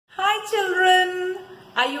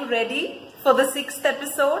Are you ready for the 6th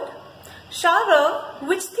episode? Shara,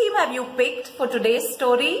 which theme have you picked for today's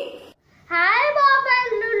story? Hi Bob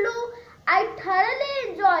and Lulu. I thoroughly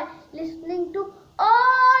enjoy listening to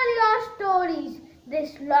all your stories.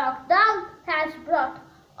 This lockdown has brought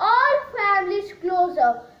all families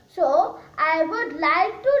closer. So I would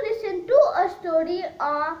like to listen to a story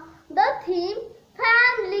on the theme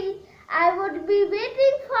family. I would be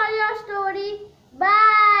waiting for your story.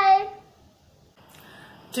 Bye.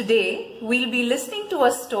 Today we'll be listening to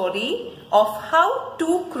a story of how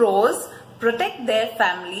two crows protect their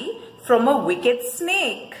family from a wicked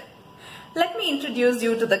snake. Let me introduce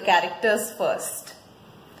you to the characters first.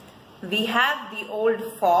 We have the old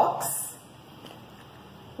fox,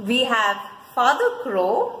 we have Father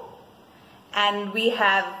Crow, and we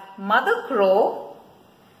have Mother Crow,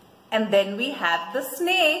 and then we have the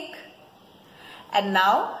snake. And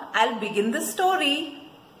now I'll begin the story.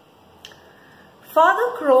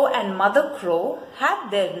 Father Crow and Mother Crow had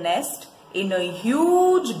their nest in a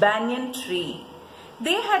huge banyan tree.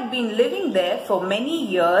 They had been living there for many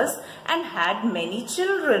years and had many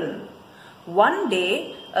children. One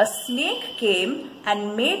day, a snake came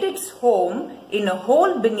and made its home in a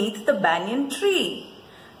hole beneath the banyan tree.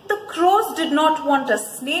 The crows did not want a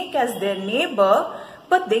snake as their neighbor,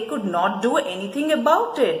 but they could not do anything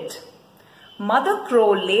about it. Mother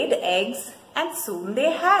Crow laid eggs and soon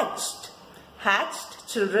they hatched. Hatched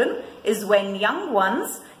children is when young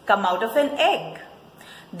ones come out of an egg.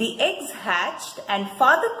 The eggs hatched and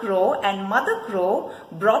Father Crow and Mother Crow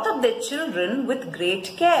brought up their children with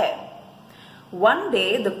great care. One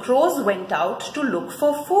day the crows went out to look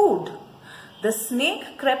for food. The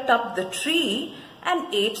snake crept up the tree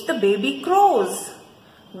and ate the baby crows.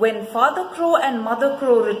 When Father Crow and Mother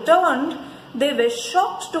Crow returned, they were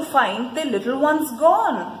shocked to find their little ones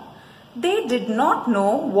gone. They did not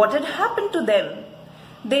know what had happened to them.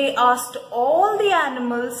 They asked all the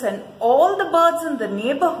animals and all the birds in the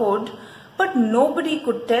neighborhood, but nobody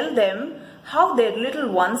could tell them how their little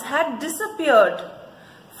ones had disappeared.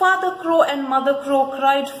 Father Crow and Mother Crow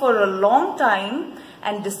cried for a long time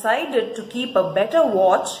and decided to keep a better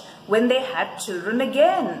watch when they had children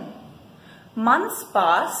again. Months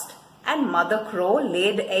passed and Mother Crow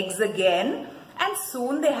laid eggs again, and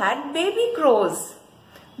soon they had baby crows.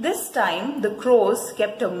 This time the crows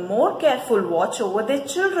kept a more careful watch over their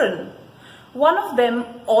children. One of them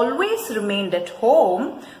always remained at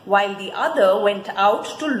home while the other went out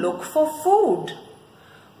to look for food.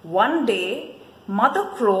 One day, Mother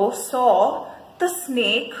Crow saw the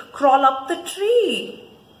snake crawl up the tree.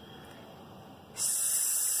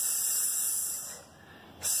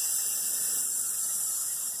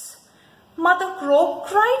 Mother Crow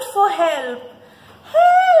cried for help.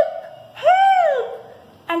 Help! Help!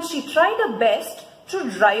 And she tried her best to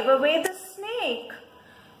drive away the snake.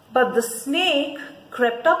 But the snake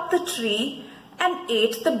crept up the tree and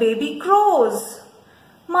ate the baby crows.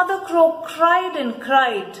 Mother Crow cried and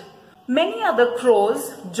cried. Many other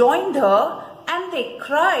crows joined her and they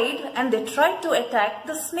cried and they tried to attack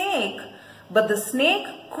the snake. But the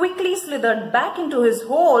snake quickly slithered back into his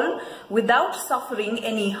hole without suffering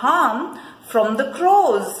any harm from the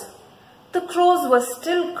crows. The crows were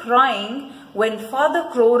still crying when Father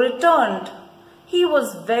Crow returned. He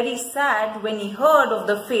was very sad when he heard of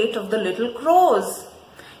the fate of the little crows.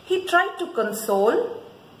 He tried to console.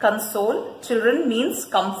 Console, children, means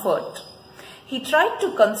comfort. He tried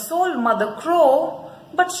to console Mother Crow,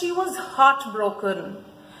 but she was heartbroken.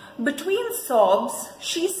 Between sobs,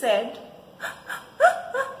 she said,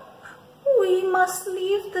 "We must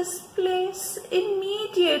leave this place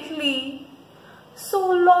immediately. So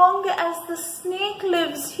long as the snake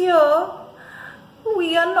lives here,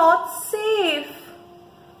 we are not safe.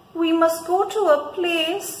 We must go to a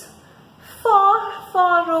place far,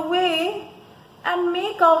 far away and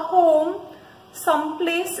make our home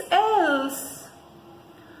someplace else."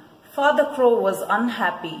 Father Crow was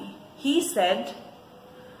unhappy. He said,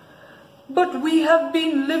 "But we have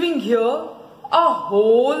been living here our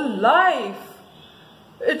whole life.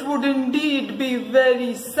 It would indeed be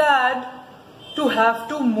very sad to have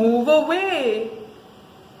to move away."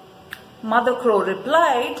 Mother Crow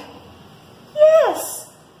replied, "Yes,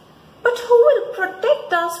 but who will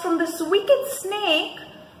protect us from this wicked snake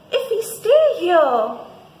if we stay here?"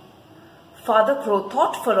 Father Crow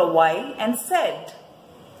thought for a while and said,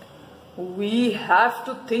 "We have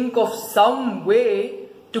to think of some way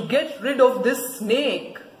to get rid of this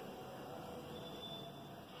snake.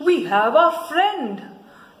 We have our friend,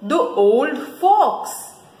 the old fox.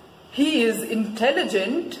 He is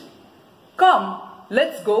intelligent. Come,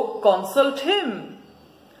 let's go consult him."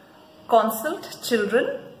 Consult, children,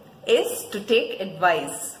 is to take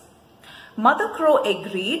advice. Mother Crow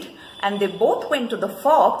agreed, and they both went to the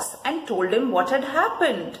fox and told him what had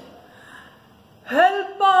happened.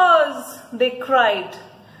 "Help us!" they cried.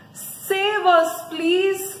 "Save us,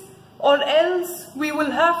 please, or else we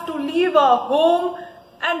will have to leave our home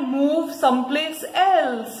and move someplace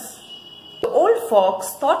else." The old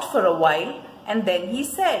fox thought for a while, and then he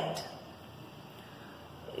said,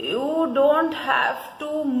 "You don't have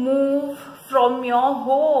to move from your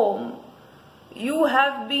home. You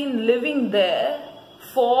have been living there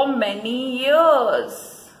for many years.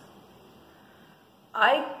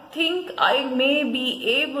 I think I may be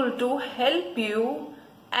able to help you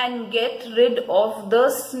and get rid of the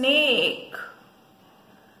snake.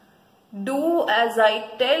 Do as I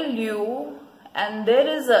tell you, and there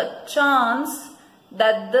is a chance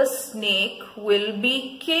that the snake will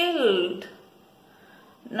be killed.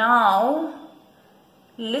 Now,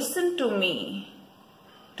 listen to me.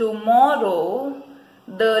 Tomorrow,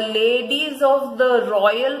 the ladies of the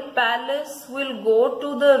royal palace will go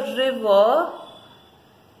to the river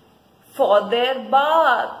for their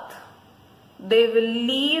bath. They will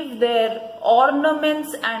leave their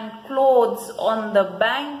ornaments and clothes on the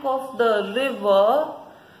bank of the river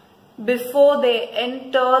before they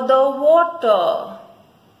enter the water.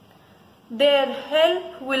 Their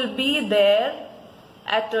help will be there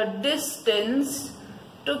at a distance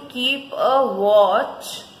to keep a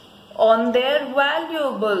watch on their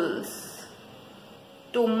valuables.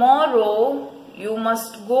 Tomorrow you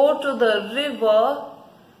must go to the river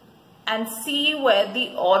and see where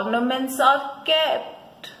the ornaments are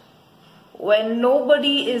kept. When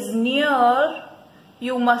nobody is near,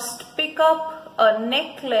 you must pick up a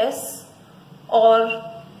necklace or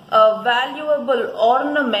a valuable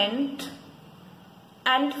ornament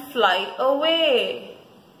and fly away.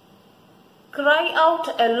 Cry out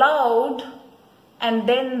aloud, and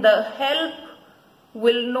then the help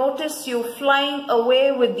will notice you flying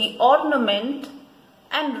away with the ornament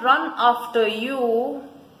and run after you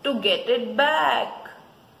to get it back.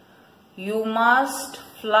 You must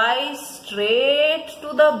fly straight to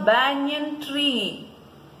the banyan tree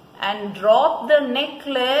and drop the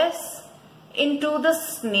necklace into the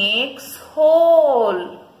snake's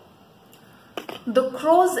hole." The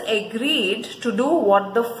crows agreed to do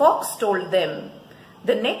what the fox told them.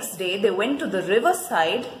 The next day they went to the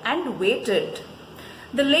riverside and waited.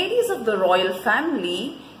 The ladies of the royal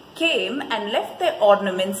family came and left their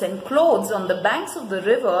ornaments and clothes on the banks of the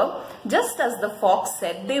river, just as the fox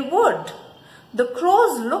said they would. The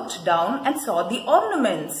crows looked down and saw the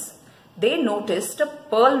ornaments. They noticed a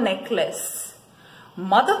pearl necklace.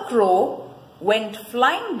 Mother Crow went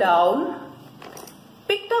flying down,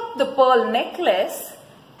 picked up the pearl necklace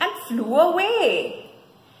and flew away.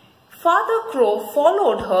 Father Crow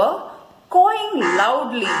followed her, cawing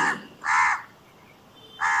loudly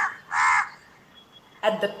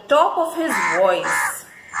at the top of his voice.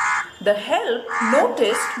 The help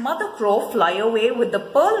noticed Mother Crow fly away with the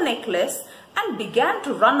pearl necklace and began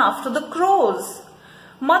to run after the crows.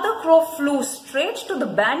 Mother Crow flew straight to the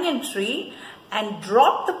banyan tree and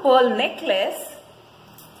dropped the pearl necklace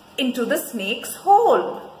into the snake's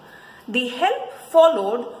hole. The help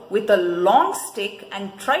followed with a long stick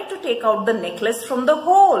and tried to take out the necklace from the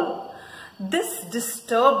hole. This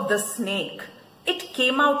disturbed the snake. It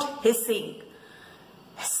came out hissing.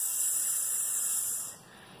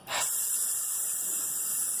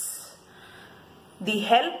 The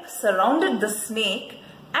help surrounded the snake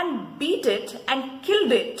and beat it and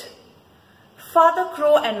killed it. Father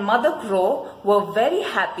Crow and Mother Crow were very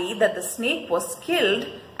happy that the snake was killed,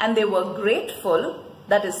 and they were grateful,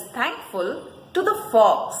 that is thankful, to the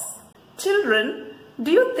fox. Children,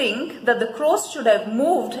 do you think that the crows should have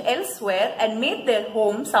moved elsewhere and made their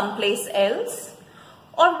home someplace else?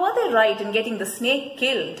 Or were they right in getting the snake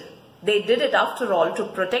killed? They did it after all to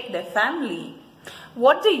protect their family.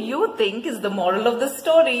 What do you think is the moral of the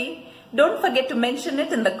story? Don't forget to mention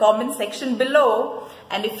it in the comment section below.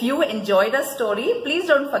 And if you enjoyed our story, please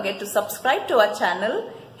don't forget to subscribe to our channel,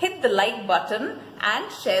 hit the like button and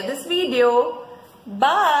share this video.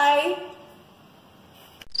 Bye!